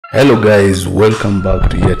Hello guys, welcome back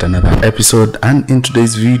to yet another episode, and in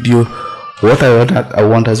today's video what I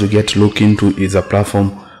want us to get to look into is a platform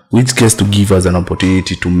which gets to give us an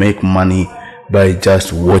opportunity to make money by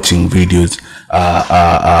just watching videos,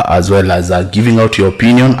 as well as giving out your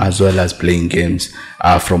opinion, as well as playing games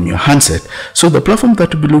from your handset. So the platform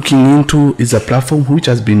that we'll be looking into is a platform which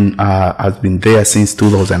has been there since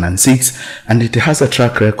 2006, and it has a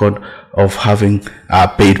track record of having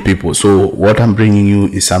paid people. So what I'm bringing you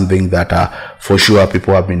is something that for sure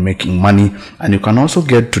people have been making money, and you can also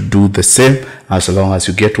get to do the same as long as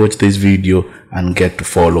you get to watch this video and get to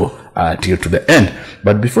follow till to the end.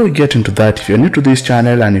 But before we get into that, if you're new to this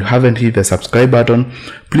channel and you haven't hit the subscribe button,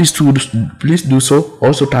 please do so.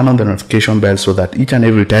 Also turn on the notification bell so that each and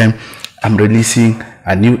every time I'm releasing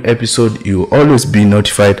a new episode, you will always be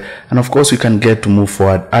notified. And of course, we can get to move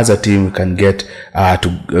forward as a team. We can get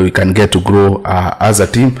to grow as a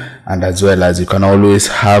team, and as well as you can always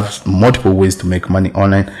have multiple ways to make money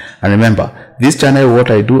online. And remember, this channel, what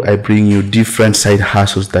I do, I bring you different side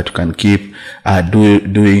hustles that you can keep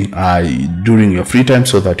doing during your free time,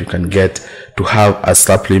 so that you can get to have a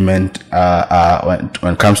supplement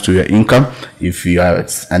when it comes to your income, if you are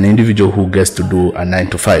an individual who gets to do a 9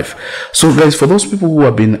 to 5. So guys, for those people who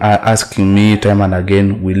have been asking me time and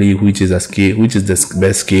again, Willie, which is the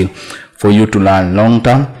best skill for you to learn long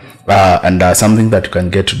term, and something that you can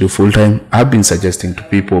get to do full time, I've been suggesting to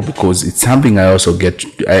people, because it's something I also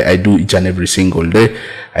I do each and every single day.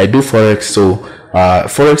 I do forex. So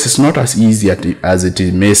forex is not as easy as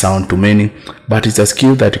it may sound to many, but it's a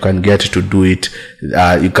skill that you can get to do it.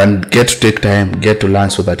 You can get to take time, get to learn,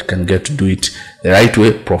 so that you can get to do it the right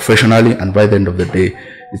way, professionally, and by the end of the day,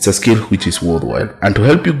 it's a skill which is worthwhile. And to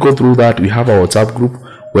help you go through that, we have our WhatsApp group,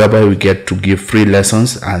 whereby we get to give free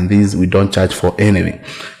lessons, and these we don't charge for anything.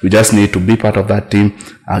 You just need to be part of that team,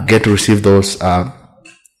 get to receive those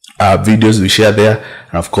videos we share there,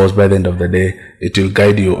 and of course, by the end of the day, it will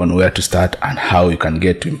guide you on where to start and how you can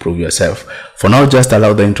get to improve yourself. For now, just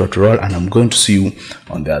allow the intro to roll, and I'm going to see you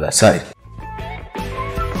on the other side.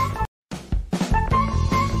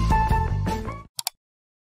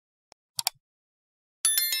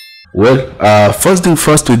 Well, first thing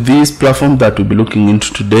first, with this platform that we'll be looking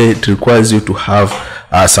into today, it requires you to have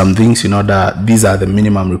some things in order. These are the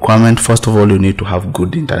minimum requirement. First of all, you need to have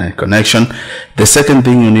good internet connection. The second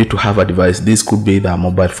thing, you need to have a device. This could be the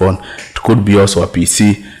mobile phone, it could be also a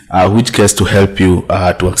PC, which gets to help you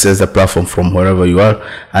to access the platform from wherever you are.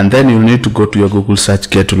 And then you need to go to your Google search,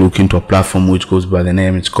 get to look into a platform which goes by the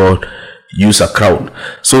name, it's called UserCrowd.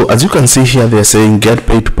 So as you can see here, they're saying get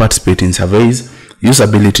paid to participate in surveys,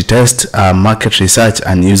 usability test, market research,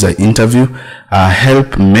 and user interview.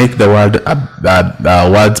 Help make the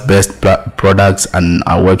world's best products and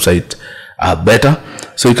our website better.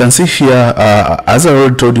 So you can see here, as I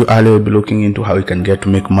already told you earlier, we'll be looking into how you can get to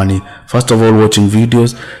make money. First of all, watching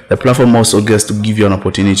videos. The platform also gets to give you an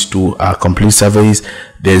opportunity to complete surveys.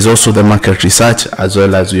 There is also the market research, as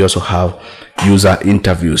well as we also have user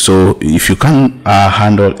interview. So if you can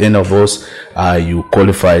handle any of those, you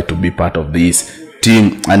qualify to be part of this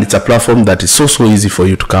team, and it's a platform that is so easy for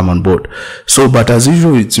you to come on board. So, but as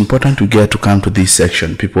usual, it's important to get to come to this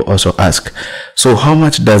section. People also ask, so how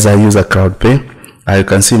much does a UserCrowd pay? You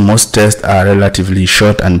can see most tests are relatively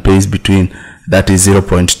short and pays between, that is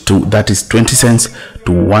 0.2, that is 20 cents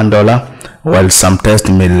to $1, while some tests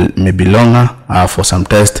may be longer. For some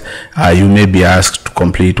tests, you may be asked to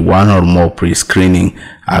complete one or more pre-screening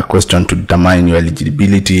question to determine your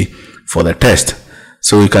eligibility for the test.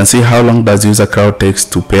 So you can see how long does UserCrowd takes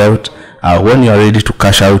to pay out. When you are ready to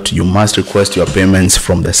cash out, you must request your payments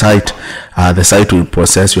from the site. The site will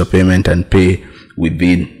process your payment and pay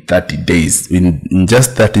within 30 days. In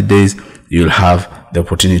just 30 days, you'll have the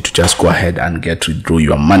opportunity to just go ahead and get to withdraw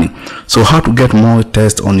your money. So how to get more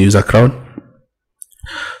tests on UserCrowd?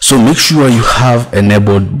 So make sure you have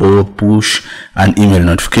enabled both push and email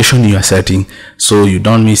notification in your setting, so you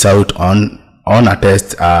don't miss out on a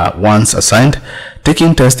test once assigned.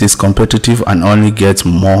 Taking test is competitive and only gets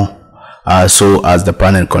more so as the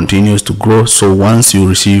panel continues to grow. So once you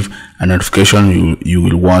receive a notification, you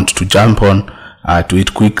will want to jump on to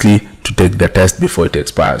it quickly to take the test before it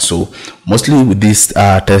expires. So mostly with this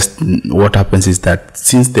test, what happens is that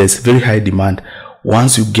since there's very high demand,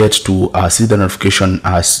 once you get to see the notification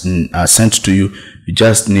sent to you, you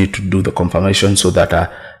just need to do the confirmation, so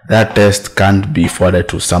that that test can't be forwarded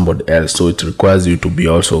to somebody else. So it requires you to be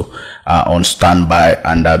also on standby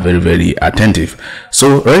and very attentive.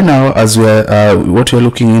 So right now, as what you're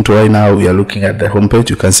looking into right now, we are looking at the homepage.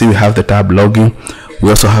 You can see we have the tab login. We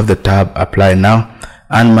also have the tab apply now,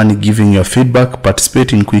 earn money, giving your feedback,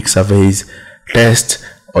 participate in quick surveys, test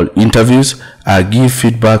or interviews, give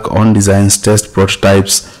feedback on designs, test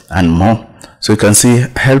prototypes, and more. So you can see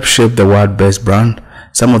help shape the world-based brand.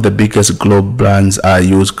 Some of the biggest global brands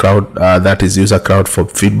use crowd, that is user crowd, for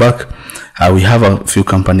feedback. We have a few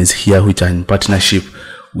companies here which are in partnership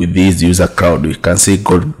with these user crowd. We can see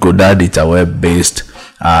Godaddy, it's a web-based,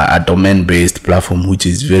 a domain-based platform which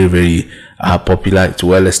is very popular. It's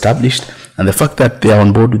well established, and the fact that they are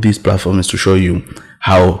on board with this platform is to show you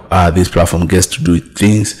how this platform gets to do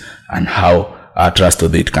things and how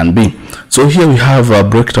trustworthy it can be. So here we have a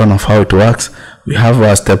breakdown of how it works. We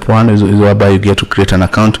have step one is whereby you get to create an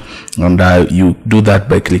account, and you do that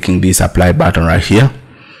by clicking this apply button right here.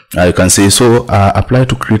 You can see, so apply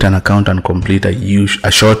to create an account and complete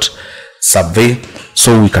a short survey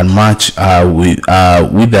so we can match with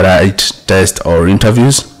the right test or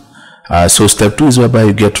interviews. So step 2 is whereby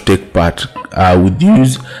you get to take part. We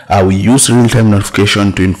use real-time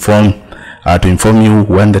notification to inform you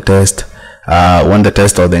when the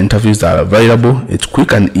test or the interviews are available. It's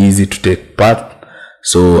quick and easy to take part.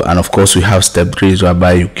 So, and of course we have step 3 is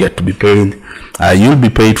whereby you get to be paid. You'll be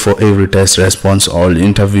paid for every test response or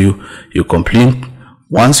interview you complete.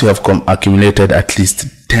 Once you have accumulated at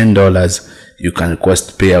least $10, you can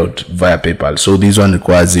request payout via PayPal. So this one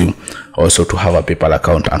requires you also to have a PayPal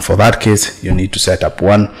account, and for that case you need to set up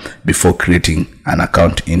one before creating an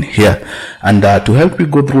account in here. And to help you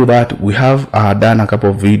go through that, we have done a couple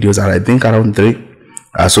of videos, and I think around 3.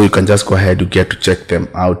 So you can just go ahead, you get to check them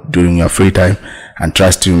out during your free time, and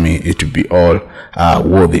trust you me, it will be all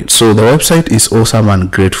worth it. So the website is awesome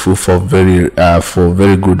and grateful for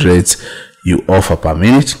very good rates you offer per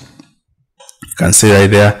minute. You can see right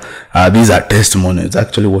there, these are testimonials.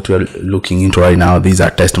 Actually what we're looking into right now, these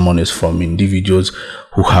are testimonials from individuals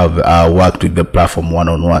who have worked with the platform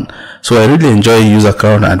one-on-one. So I really enjoy user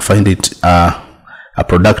crowd and find it a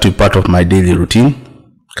productive part of my daily routine.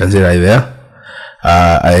 You can see right there,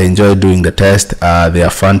 I enjoy doing the test. They are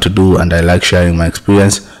fun to do, and I like sharing my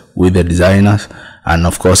experience with the designers. And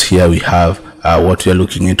of course here we have what we are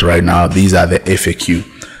looking into right now. These are the FAQ.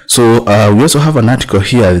 So we also have an article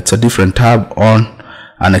here. It's a different tab on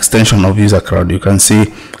an extension of user crowd. You can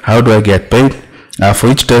see how do I get paid.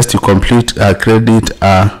 For each test you complete, credit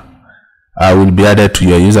will be added to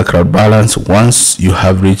your user crowd balance once you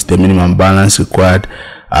have reached the minimum balance required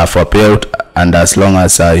for payout, and as long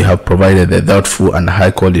as you have provided the thoughtful and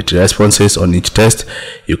high quality responses on each test,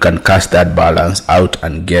 you can cash that balance out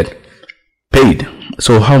and get paid.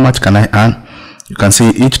 So how much can I earn? You can see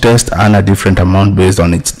each test earn a different amount based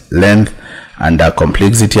on its length and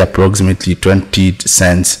complexity, approximately 20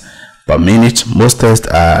 cents per minute. Most tests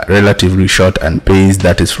are relatively short and pays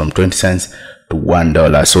that is from 20 cents to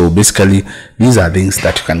 $1. So basically these are things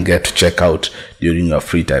that you can get to check out during your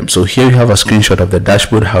free time. So here you have a screenshot of the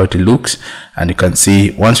dashboard, how it looks, and you can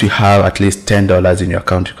see once you have at least $10 in your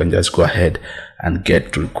account, you can just go ahead and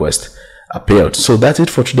get to request a payout. So that's it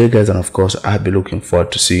for today, guys, and of course I'll be looking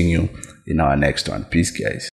forward to seeing you in our next one. Peace, guys.